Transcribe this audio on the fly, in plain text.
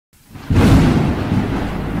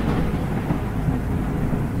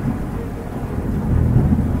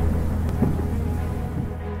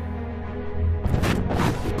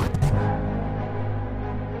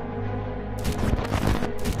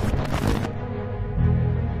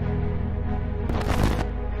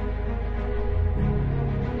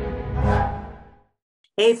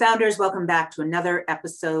Hey founders, welcome back to another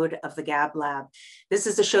episode of the Gab Lab. This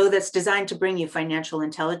is a show that's designed to bring you financial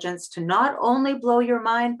intelligence to not only blow your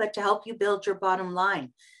mind, but to help you build your bottom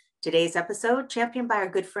line. Today's episode, championed by our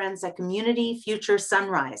good friends at Community Future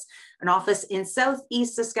Sunrise, an office in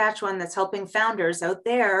Southeast Saskatchewan that's helping founders out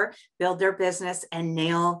there build their business and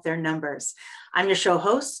nail their numbers. I'm your show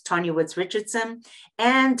host, Tanya Woods-Richardson,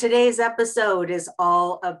 and today's episode is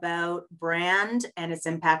all about brand and its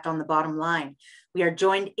impact on the bottom line. We are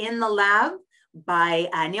joined in the lab by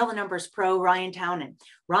Nail the Numbers Pro Ryan Townend.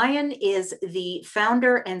 Ryan is the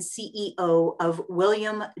founder and CEO of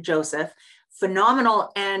William Joseph,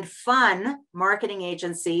 phenomenal and fun marketing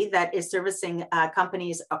agency that is servicing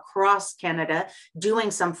companies across Canada,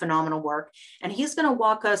 doing some phenomenal work. And he's going to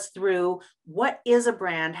walk us through what is a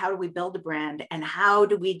brand, how do we build a brand, and how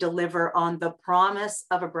do we deliver on the promise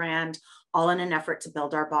of a brand, all in an effort to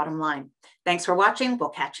build our bottom line. Thanks for watching. We'll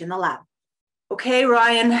catch you in the lab. Okay,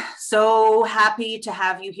 Ryan, so happy to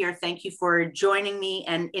have you here. Thank you for joining me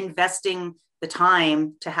and investing the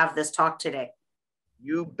time to have this talk today.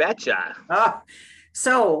 You betcha.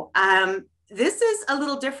 This is a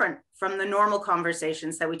little different from the normal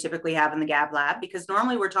conversations that we typically have in the Gab Lab, because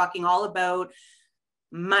normally we're talking all about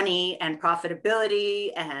money and profitability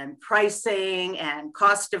and pricing and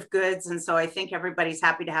cost of goods. And so I think everybody's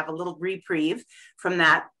happy to have a little reprieve from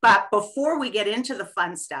that. But before we get into the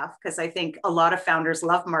fun stuff, because I think a lot of founders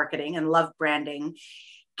love marketing and love branding,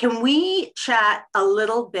 can we chat a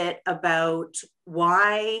little bit about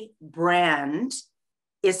why brand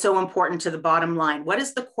is so important to the bottom line? What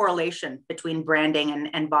is the correlation between branding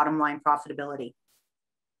and bottom line profitability?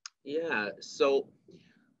 Yeah, so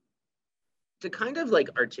to kind of like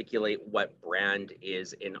articulate what brand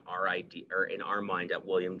is in our idea or in our mind at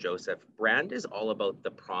William Joseph, brand is all about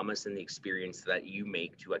the promise and the experience that you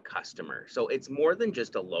make to a customer. So it's more than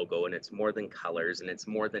just a logo, and it's more than colors, and it's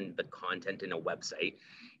more than the content in a website.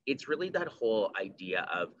 It's really that whole idea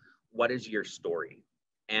of what is your story.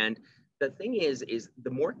 And the thing is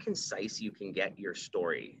the more concise you can get your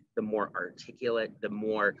story, the more articulate, the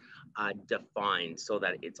more defined, so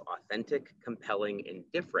that it's authentic, compelling, and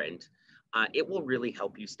different, it will really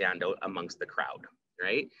help you stand out amongst the crowd,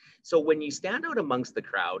 right? So when you stand out amongst the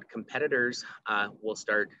crowd, competitors you'll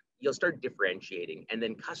start differentiating, and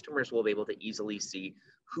then customers will be able to easily see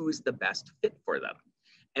who's the best fit for them.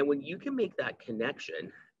 And when you can make that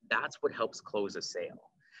connection, that's what helps close a sale.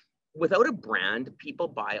 Without a brand, people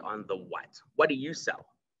buy on the what. What do you sell?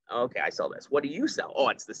 Okay, I sell this. What do you sell? Oh,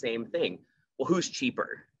 it's the same thing. Well, who's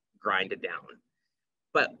cheaper? Grind it down.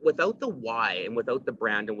 But without the why, and without the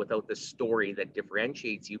brand, and without the story that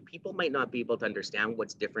differentiates you, people might not be able to understand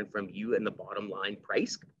what's different from you and the bottom line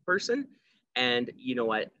price person. And you know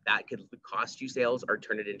what? That could cost you sales or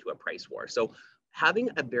turn it into a price war. So having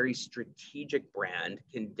a very strategic brand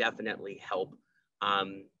can definitely help,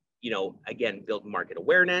 again, build market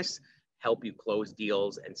awareness, help you close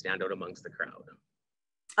deals, and stand out amongst the crowd.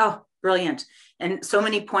 Oh, brilliant. And so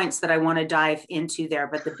many points that I want to dive into there,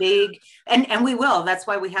 but the big, and we will, that's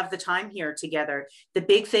why we have the time here together. The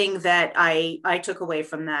big thing that I took away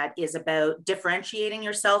from that is about differentiating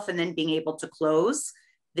yourself and then being able to close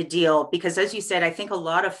the deal. Because as you said, I think a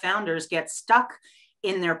lot of founders get stuck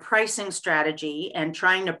in their pricing strategy and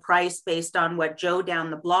trying to price based on what Joe down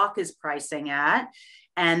the block is pricing at,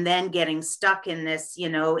 and then getting stuck in this,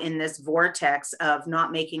 in this vortex of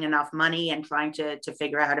not making enough money and trying to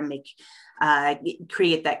figure out how to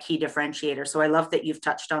create that key differentiator. So I love that you've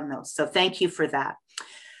touched on those. So thank you for that.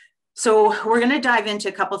 So we're going to dive into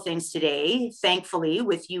a couple of things today, thankfully,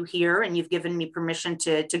 with you here, and you've given me permission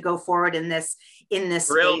to go forward in this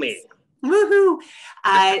Grill space. Me.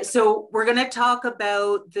 Woohoo! So we're going to talk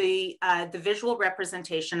about the visual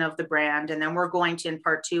representation of the brand, and then we're going to, in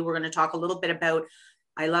part two, we're going to talk a little bit about,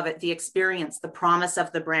 I love it, the experience, the promise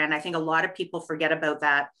of the brand. I think a lot of people forget about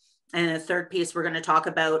that. And in the third piece, we're going to talk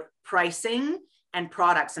about pricing and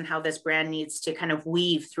products and how this brand needs to kind of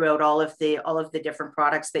weave throughout all of the different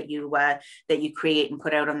products that you create and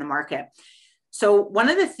put out on the market. So one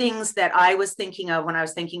of the things that I was thinking of when I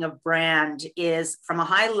was thinking of brand is, from a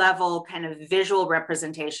high level kind of visual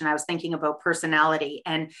representation, I was thinking about personality.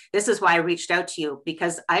 And this is why I reached out to you,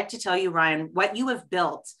 because I have to tell you, Ryan, what you have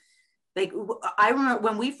built. Like, I remember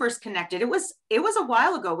when we first connected, it was a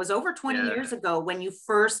while ago. It was over 20 years ago when you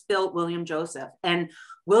first built William Joseph. And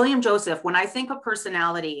William Joseph, when I think of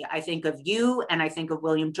personality, I think of you and I think of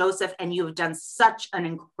William Joseph, and you have done such an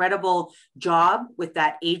incredible job with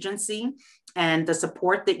that agency and the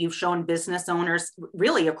support that you've shown business owners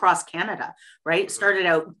really across Canada, right? Started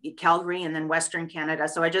out Calgary and then Western Canada.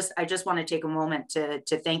 So I just want to take a moment to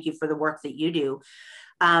thank you for the work that you do.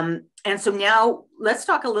 And so now let's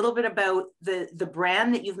talk a little bit about the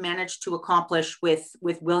brand that you've managed to accomplish with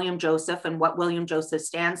William Joseph and what William Joseph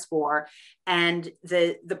stands for, and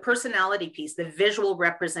the personality piece, the visual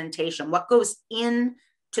representation, what goes into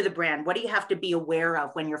the brand. What do you have to be aware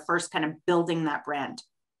of when you're first kind of building that brand?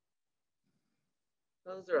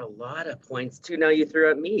 Those are a lot of points too. Now you threw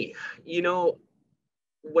at me. You know,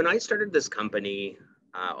 when I started this company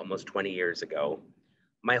almost 20 years ago,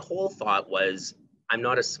 my whole thought was, I'm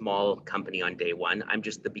not a small company on day one. I'm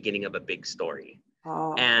just the beginning of a big story.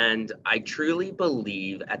 Oh. And I truly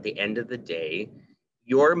believe at the end of the day,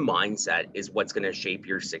 your mindset is what's going to shape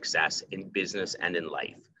your success in business and in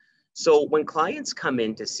life. So when clients come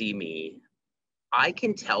in to see me, I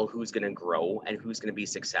can tell who's going to grow and who's going to be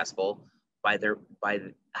successful by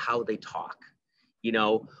how they talk. You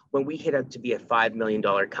know, when we hit up to be a $5 million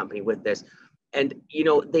company with this, and, you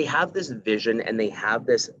know, they have this vision and they have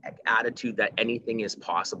this attitude that anything is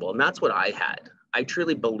possible. And that's what I had. I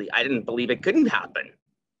truly believe, I didn't believe it couldn't happen.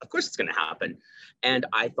 Of course it's going to happen. And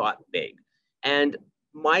I thought big. And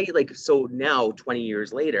so now 20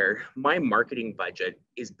 years later, my marketing budget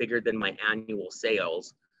is bigger than my annual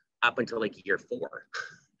sales up until like year 4.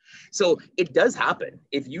 So it does happen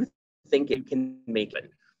if you think it can make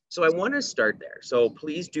it. So I want to start there. So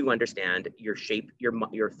please do understand your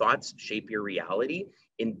thoughts shape your reality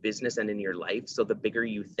in business and in your life. So the bigger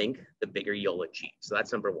you think, the bigger you'll achieve. So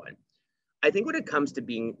that's number one. I think when it comes to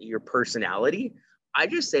being your personality, I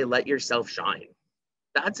just say, let yourself shine.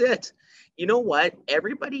 That's it. You know what?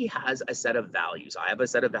 Everybody has a set of values. I have a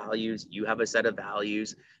set of values. You have a set of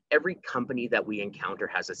values. Every company that we encounter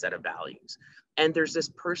has a set of values. And there's this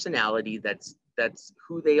personality that's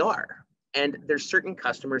who they are. And there's certain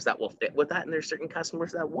customers that will fit with that, and there's certain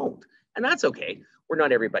customers that won't. And that's okay. We're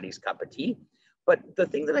not everybody's cup of tea. But the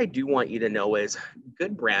thing that I do want you to know is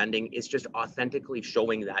good branding is just authentically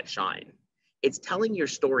showing that shine. It's telling your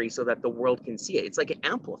story so that the world can see it. It's like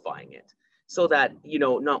amplifying it so that, you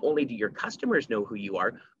know, not only do your customers know who you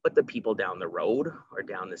are, but the people down the road or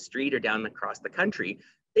down the street or down across the country,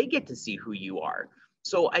 they get to see who you are.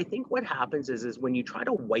 So I think what happens is when you try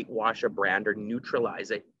to whitewash a brand or neutralize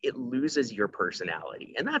it, it loses your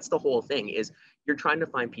personality. And that's the whole thing, is you're trying to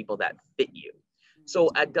find people that fit you. So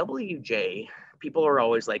at WJ, people are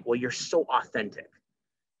always like, well, you're so authentic.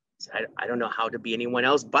 So I don't know how to be anyone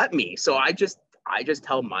else but me. So I just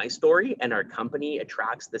tell my story, and our company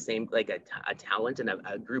attracts the same, like a talent and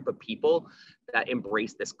a group of people that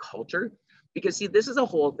embrace this culture. Because see, this is a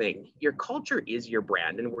whole thing. Your culture is your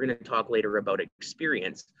brand, and we're going to talk later about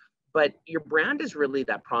experience, but your brand is really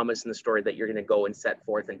that promise and the story that you're going to go and set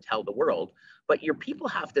forth and tell the world. But your people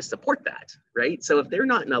have to support that, right? So if they're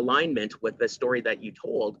not in alignment with the story that you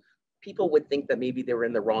told, people would think that maybe they were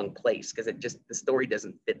in the wrong place because the story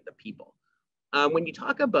doesn't fit the people. When you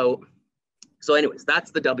talk about, so anyways,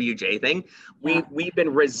 that's the WJ thing. We've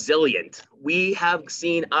been resilient. We have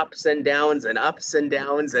seen ups and downs, and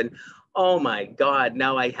oh my God,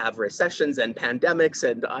 now I have recessions and pandemics,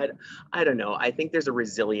 and I don't know. I think there's a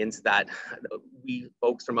resilience that we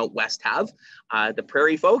folks from out west have. The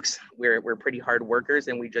prairie folks, we're pretty hard workers,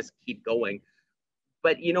 and we just keep going.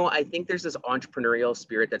 But, you know, I think there's this entrepreneurial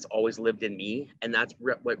spirit that's always lived in me. And that's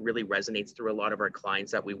what really resonates through a lot of our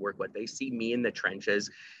clients that we work with. They see me in the trenches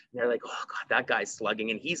and they're like, oh God, that guy's slugging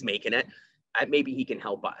and he's making it. Maybe he can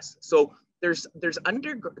help us. So there's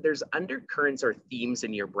undercurrents or themes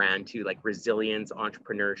in your brand too, like resilience,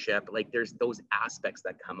 entrepreneurship, like there's those aspects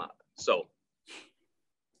that come up. So.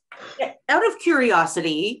 Out of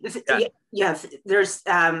curiosity, yes, there's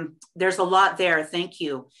a lot there. Thank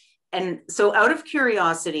you. And so out of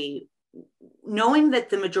curiosity, knowing that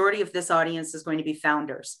the majority of this audience is going to be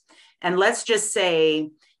founders, and let's just say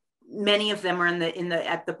many of them are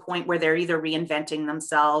at the point where they're either reinventing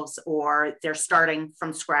themselves or they're starting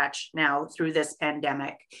from scratch now through this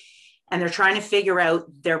pandemic, and they're trying to figure out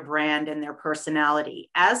their brand and their personality.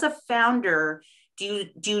 As a founder, do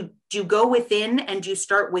you go within and do you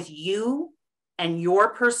start with you and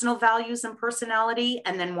your personal values and personality,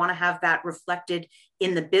 and then want to have that reflected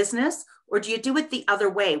in the business? Or do you do it the other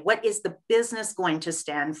way? What is the business going to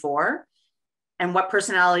stand for? And what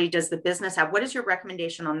personality does the business have? What is your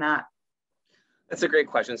recommendation on that? That's a great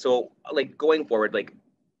question. So like going forward, like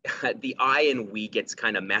the I and we gets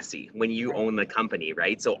kind of messy when you own the company,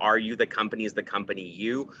 right? So are you the company, is the company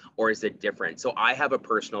you, or is it different? So I have a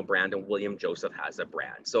personal brand and William Joseph has a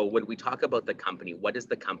brand. So when we talk about the company, what does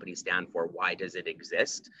the company stand for? Why does it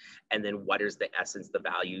exist? And then what is the essence, the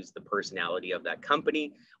values, the personality of that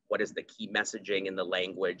company? What is the key messaging and the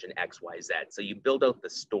language and X, Y, Z? So you build out the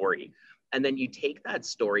story. And then you take that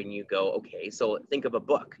story and you go, okay, so think of a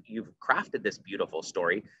book. You've crafted this beautiful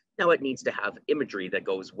story. Now it needs to have imagery that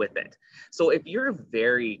goes with it. So if you're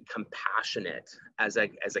very compassionate as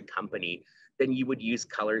a company, then you would use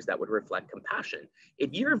colors that would reflect compassion.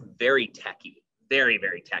 If you're very techy, very,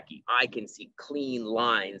 very techy, I can see clean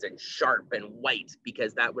lines and sharp and white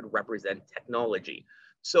because that would represent technology.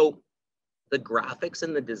 So the graphics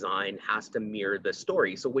and the design has to mirror the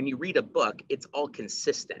story. So when you read a book, it's all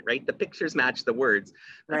consistent, right? The pictures match the words.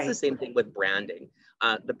 That's the same thing with branding.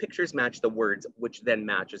 The pictures match the words, which then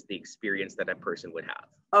matches the experience that a person would have.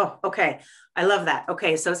 Oh, okay. I love that.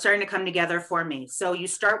 Okay, so it's starting to come together for me. So you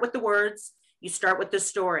start with the words, you start with the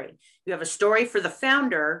story. You have a story for the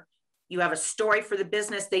founder, you have a story for the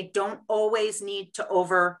business. They don't always need to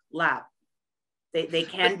overlap. They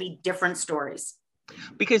can be different stories.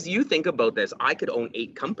 Because you think about this, I could own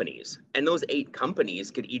 8 companies, and those 8 companies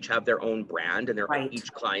could each have their own brand and their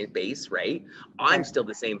each client base, right? I'm still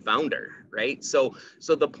the same founder, right? So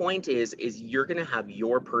the point is you're going to have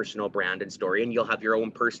your personal brand and story, and you'll have your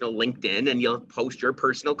own personal LinkedIn, and you'll post your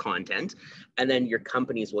personal content, and then your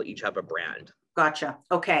companies will each have a brand. Gotcha.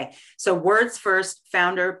 Okay. So words first,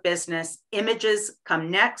 founder, business, images come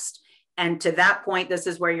next. And to that point, this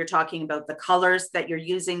is where you're talking about the colors that you're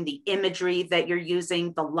using, the imagery that you're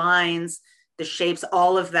using, the lines, the shapes,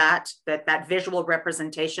 all of that visual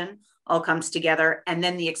representation all comes together. And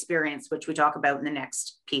then the experience, which we talk about in the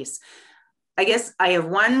next piece. I guess I have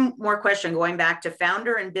one more question going back to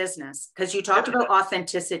founder and business, because you talked about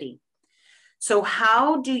authenticity. So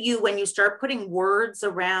how do you, when you start putting words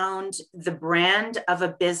around the brand of a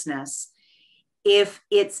business, if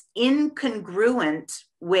it's incongruent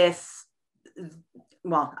with,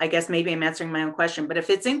 well, I guess maybe I'm answering my own question, but if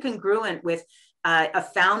it's incongruent with a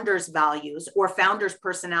founder's values or founder's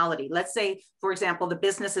personality, let's say, for example, the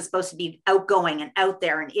business is supposed to be outgoing and out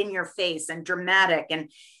there and in your face and dramatic,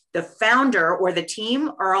 and the founder or the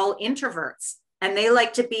team are all introverts and they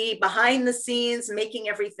like to be behind the scenes, making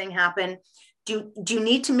everything happen. Do you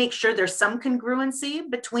need to make sure there's some congruency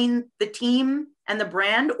between the team and the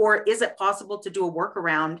brand, or is it possible to do a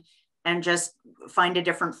workaround and just find a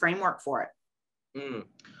different framework for it?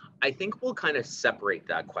 I think we'll kind of separate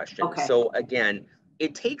that question. Okay. So again,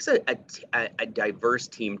 it takes a diverse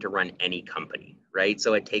team to run any company, right?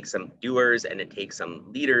 So it takes some doers, and it takes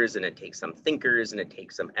some leaders, and it takes some thinkers, and it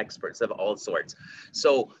takes some experts of all sorts.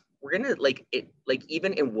 So we're gonna like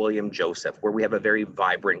even in William Joseph, where we have a very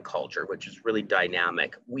vibrant culture, which is really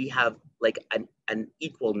dynamic, we have like an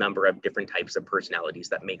equal number of different types of personalities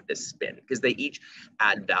that make this spin, because they each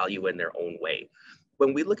add value in their own way.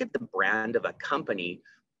 When we look at the brand of a company,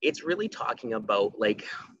 it's really talking about like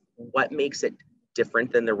what makes it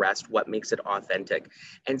different than the rest, what makes it authentic.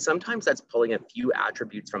 And sometimes that's pulling a few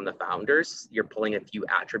attributes from the founders, you're pulling a few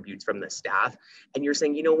attributes from the staff, and you're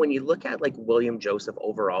saying, you know, when you look at like William Joseph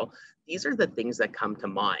overall, these are the things that come to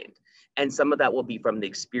mind. And some of that will be from the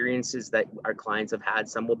experiences that our clients have had.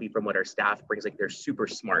 Some will be from what our staff brings, like they're super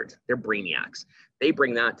smart, they're brainiacs. They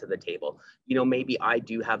bring that to the table. You know, maybe I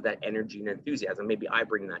do have that energy and enthusiasm. Maybe I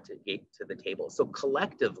bring that to the table. So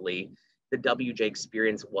collectively, the WJ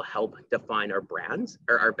experience will help define our brands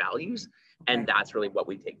or our values. And that's really what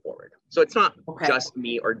we take forward. So it's not just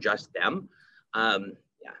me or just them.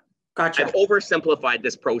 Gotcha. I've oversimplified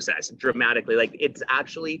this process dramatically. Like it's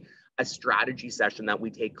actually a strategy session that we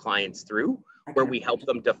take clients through where we help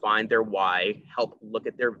them define their why, help look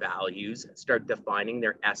at their values, start defining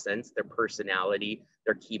their essence, their personality,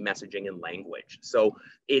 their key messaging and language. So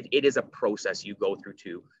it is a process you go through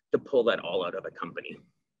to pull that all out of a company.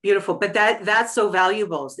 Beautiful. But that's so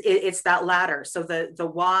valuable. It's that ladder. So the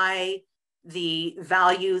why, the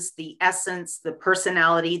values, the essence, the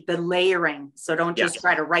personality, the layering. So don't just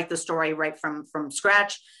try to write the story right from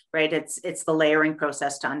scratch, right? It's the layering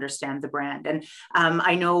process to understand the brand. And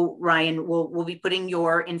I know, Ryan, we'll be putting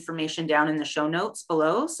your information down in the show notes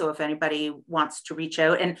below. So if anybody wants to reach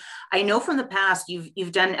out, and I know from the past,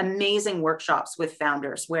 you've done amazing workshops with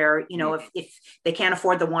founders where, you know, if they can't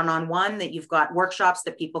afford the one-on-one, that you've got workshops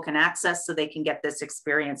that people can access so they can get this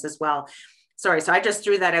experience as well. Sorry, so I just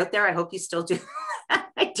threw that out there. I hope you still do.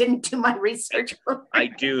 I didn't do my research. I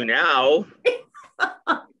do now.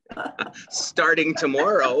 Starting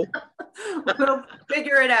tomorrow. We'll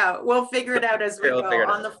figure it out. We'll figure it out as we go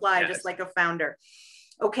on the fly, just like a founder.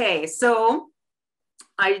 Okay, so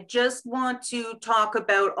I just want to talk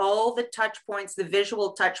about all the touch points, the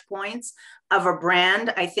visual touch points of a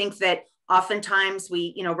brand. I think that oftentimes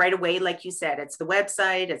we, you know, right away, like you said, it's the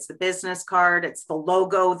website, it's the business card, it's the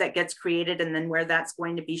logo that gets created and then where that's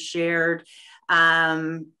going to be shared.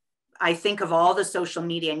 I think of all the social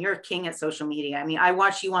media, and you're a king at social media. I mean, I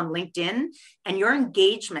watch you on LinkedIn and your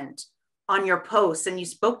engagement on your posts, and you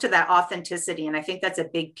spoke to that authenticity. And I think that's a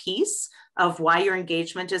big piece of why your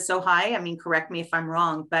engagement is so high. I mean, correct me if I'm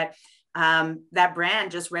wrong, but that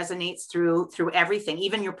brand just resonates through everything,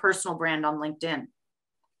 even your personal brand on LinkedIn.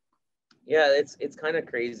 Yeah, it's kind of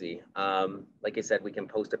crazy. Like I said, we can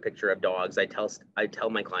post a picture of dogs. I tell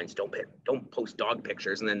my clients, don't post dog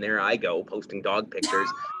pictures, and then there I go posting dog pictures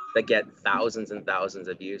that get thousands and thousands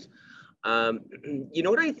of views. You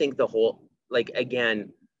know what I think, the whole, like,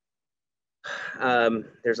 again,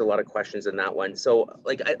 there's a lot of questions in that one. So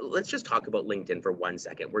like, let's just talk about LinkedIn for 1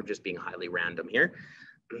 second. We're just being highly random here.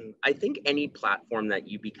 I think any platform that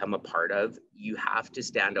you become a part of, you have to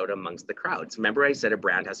stand out amongst the crowds. Remember, I said a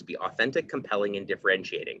brand has to be authentic, compelling, and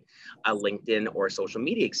differentiating. A LinkedIn or social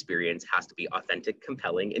media experience has to be authentic,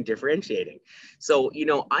 compelling, and differentiating. So, you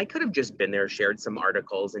know, I could have just been there, shared some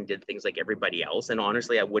articles, and did things like everybody else. And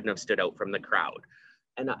honestly, I wouldn't have stood out from the crowd.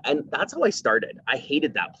 And that's how I started. I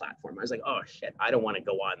hated that platform. I was like, oh shit, I don't want to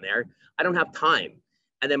go on there. I don't have time.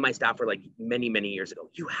 And then my staff were like, many, many years ago,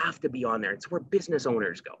 you have to be on there. It's where business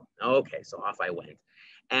owners go. Okay, so off I went.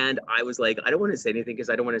 And I was like, I don't want to say anything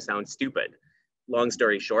because I don't want to sound stupid. Long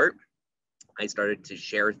story short, I started to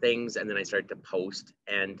share things, and then I started to post,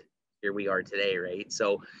 and here we are today, right?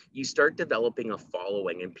 So you start developing a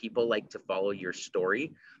following, and people like to follow your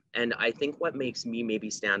story. And I think what makes me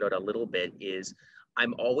maybe stand out a little bit is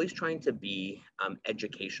I'm always trying to be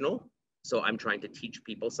educational. So I'm trying to teach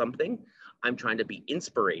people something. I'm trying to be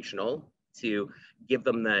inspirational to give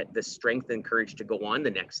them the strength and courage to go on the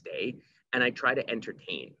next day. And I try to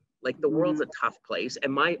entertain. Like, the world's a tough place,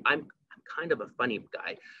 and I'm kind of a funny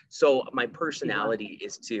guy. So my personality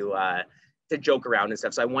is to joke around and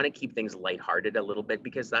stuff. So I want to keep things lighthearted a little bit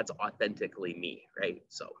because that's authentically me, right?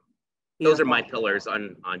 So those are my pillars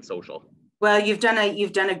on social. Well, you've done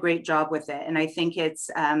a great job with it, and I think it's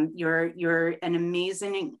you're an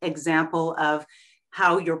amazing example of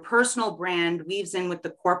how your personal brand weaves in with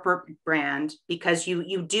the corporate brand, because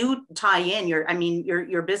you do tie in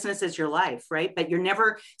your business is your life, right? But you're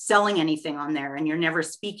never selling anything on there, and you're never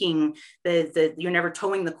speaking you're never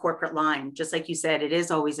towing the corporate line. Just like you said, it is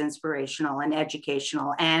always inspirational and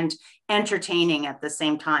educational and entertaining at the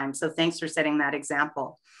same time. So thanks for setting that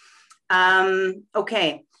example.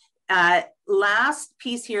 Okay. Last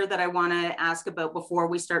piece here that I want to ask about before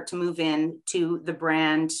we start to move in to the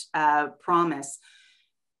brand promise.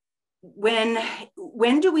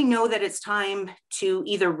 When do we know that it's time to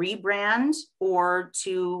either rebrand or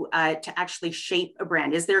to actually shape a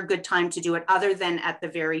brand? Is there a good time to do it other than at the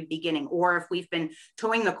very beginning? Or if we've been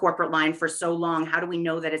towing the corporate line for so long, how do we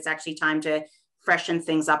know that it's actually time to freshen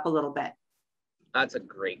things up a little bit? That's a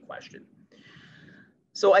great question.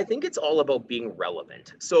 So I think it's all about being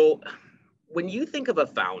relevant. So when you think of a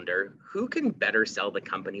founder, who can better sell the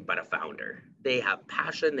company but a founder? They have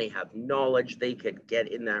passion, they have knowledge, they could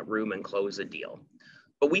get in that room and close a deal.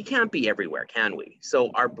 But we can't be everywhere, can we?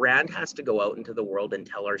 So our brand has to go out into the world and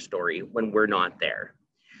tell our story when we're not there.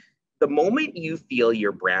 The moment you feel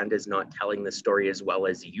your brand is not telling the story as well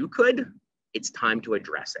as you could, it's time to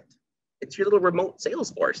address it. It's your little remote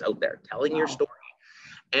sales force out there telling your story.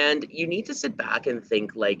 And you need to sit back and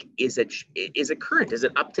think, like, is it current? Is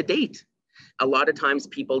it up to date? A lot of times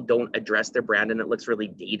people don't address their brand and it looks really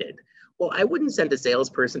dated. Well, I wouldn't send a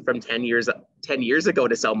salesperson from 10 years ago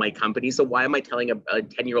to sell my company. So why am I telling a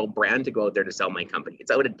 10-year-old brand to go out there to sell my company?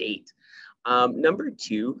 It's out of date. Number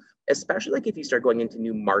two, especially like if you start going into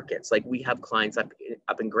new markets, like we have clients up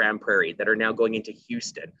in Grand Prairie that are now going into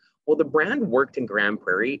Houston. Well, the brand worked in Grand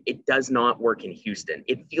Prairie. It does not work in Houston.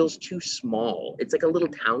 It feels too small. It's like a little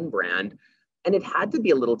town brand. And it had to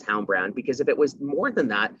be a little town brand, because if it was more than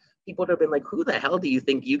that, people would have been like, who the hell do you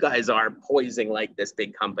think you guys are, poising like this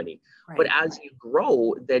big company? Right. But as you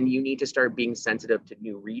grow, then you need to start being sensitive to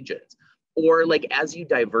new regions. Or like as you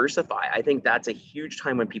diversify, I think that's a huge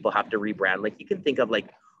time when people have to rebrand. Like you can think of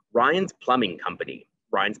like Ryan's Plumbing Company,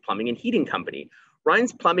 Ryan's Plumbing and Heating Company,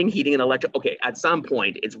 Ryan's Plumbing, Heating, and Electric. Okay, at some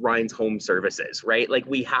point, it's Ryan's Home Services, right? Like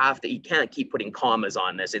we have to, you can't keep putting commas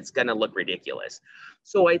on this. It's gonna look ridiculous.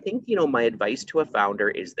 So I think, you know, my advice to a founder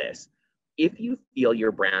is this. If you feel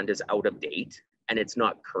your brand is out of date and it's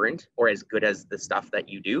not current or as good as the stuff that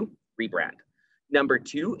you do, rebrand. Number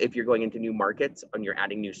two, if you're going into new markets and you're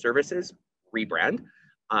adding new services, rebrand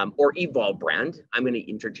or evolve brand. I'm gonna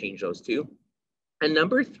interchange those two. And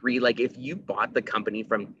number three, like if you bought the company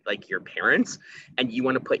from like your parents and you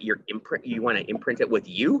want to put your imprint, you want to imprint it with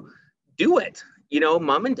you, do it. You know,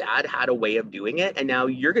 mom and dad had a way of doing it, and now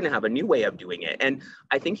you're going to have a new way of doing it. And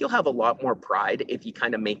I think you'll have a lot more pride if you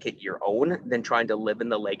kind of make it your own than trying to live in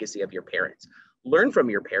the legacy of your parents. Learn from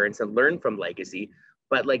your parents and learn from legacy,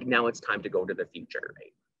 but like now it's time to go to the future,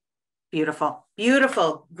 right? Beautiful,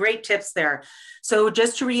 beautiful, great tips there. So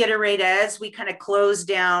just to reiterate, as we kind of close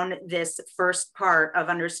down this first part of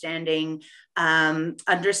understanding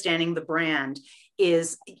the brand,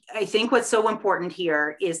 is I think what's so important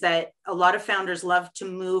here is that a lot of founders love to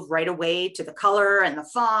move right away to the color and the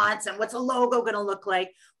fonts and what's a logo going to look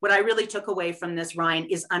like. What I really took away from this, Ryan,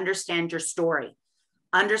 is understand your story.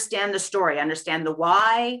 Understand the story, understand the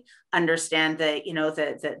why, understand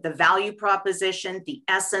the value proposition, the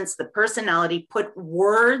essence, the personality, put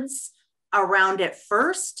words around it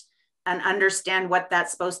first and understand what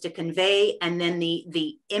that's supposed to convey. And then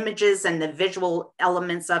the images and the visual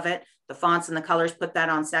elements of it, the fonts and the colors, put that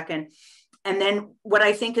on second. And then what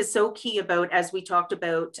I think is so key about, as we talked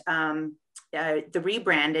about the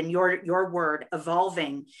rebrand and your word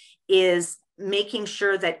evolving, is making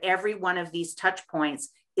sure that every one of these touch points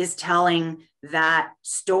is telling that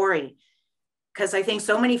story. Because I think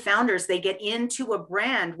so many founders, they get into a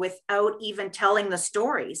brand without even telling the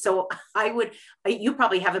story. So you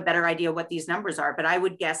probably have a better idea what these numbers are, but I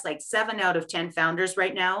would guess like 7 out of 10 founders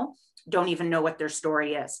right now don't even know what their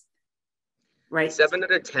story is. Right? 7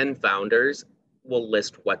 out of 10 founders will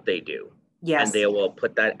list what they do. Yes. And they will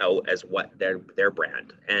put that out as what their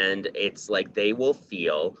brand. And it's like they will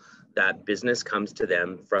feel that business comes to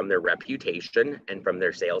them from their reputation and from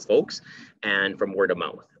their sales folks and from word of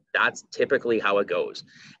mouth. That's typically how it goes.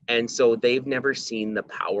 And so they've never seen the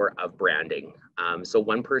power of branding. So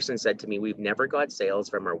one person said to me, we've never got sales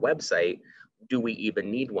from our website. Do we even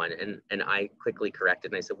need one? And I quickly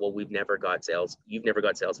corrected and I said, well, we've never got sales. You've never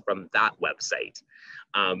got sales from that website.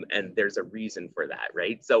 And there's a reason for that,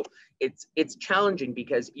 right? So it's challenging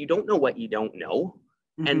because you don't know what you don't know.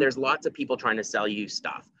 Mm-hmm. And there's lots of people trying to sell you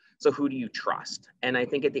stuff. So who do you trust? And I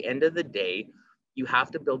think at the end of the day, you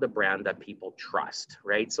have to build a brand that people trust,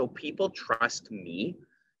 right? So people trust me.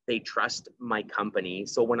 They trust my company.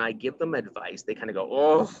 So when I give them advice, they kind of go,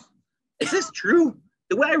 oh, is this true?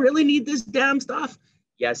 Do I really need this damn stuff?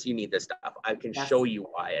 Yes, you need this stuff. I can show you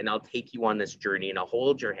why, and I'll take you on this journey and I'll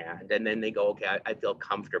hold your hand. And then they go, okay, I feel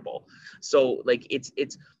comfortable. So like it's,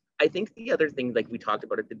 I think the other thing, like we talked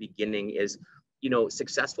about at the beginning is,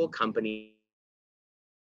 successful companies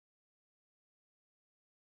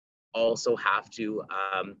also have to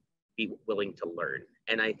be willing to learn.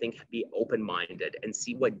 And I think be open-minded and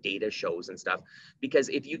see what data shows and stuff. Because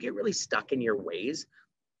if you get really stuck in your ways,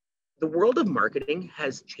 the world of marketing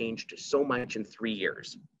has changed so much in 3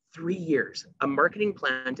 years. 3 years. A marketing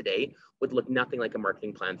plan today would look nothing like a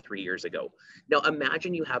marketing plan 3 years ago. Now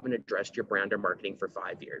imagine you haven't addressed your brand or marketing for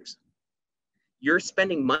 5 years. You're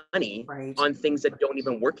spending money on things that don't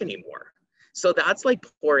even work anymore. So that's like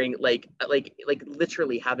pouring, like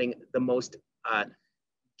literally having the most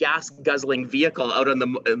gas guzzling vehicle out on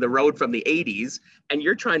the road from the 80s, and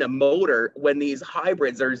you're trying to motor when these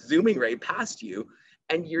hybrids are zooming right past you,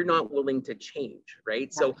 and you're not willing to change,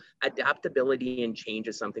 right? Yeah. So adaptability and change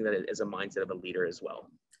is something that is a mindset of a leader as well.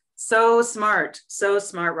 So smart,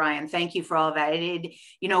 Ryan. Thank you for all of that.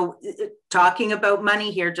 Talking about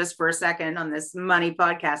money here just for a second on this money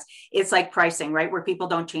podcast, it's like pricing, right? Where people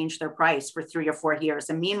don't change their price for 3 or 4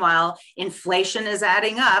 years. And meanwhile, inflation is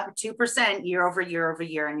adding up 2% year over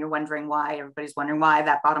year. And you're wondering why, everybody's wondering why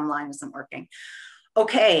that bottom line isn't working.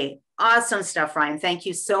 Okay, awesome stuff, Ryan. Thank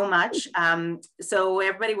you so much. So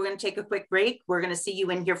everybody, we're going to take a quick break. We're going to see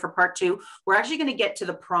you in here for part 2. We're actually going to get to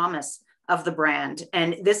the promise of the brand.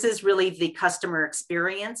 And this is really the customer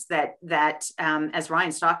experience that as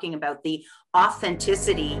Ryan's talking about, the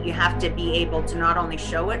authenticity, you have to be able to not only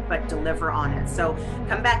show it, but deliver on it. So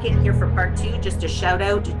come back in here for part 2, just a shout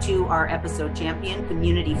out to our episode champion,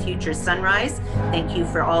 Community Futures Sunrise. Thank you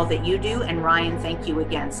for all that you do. And Ryan, thank you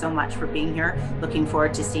again so much for being here. Looking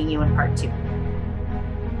forward to seeing you in part 2.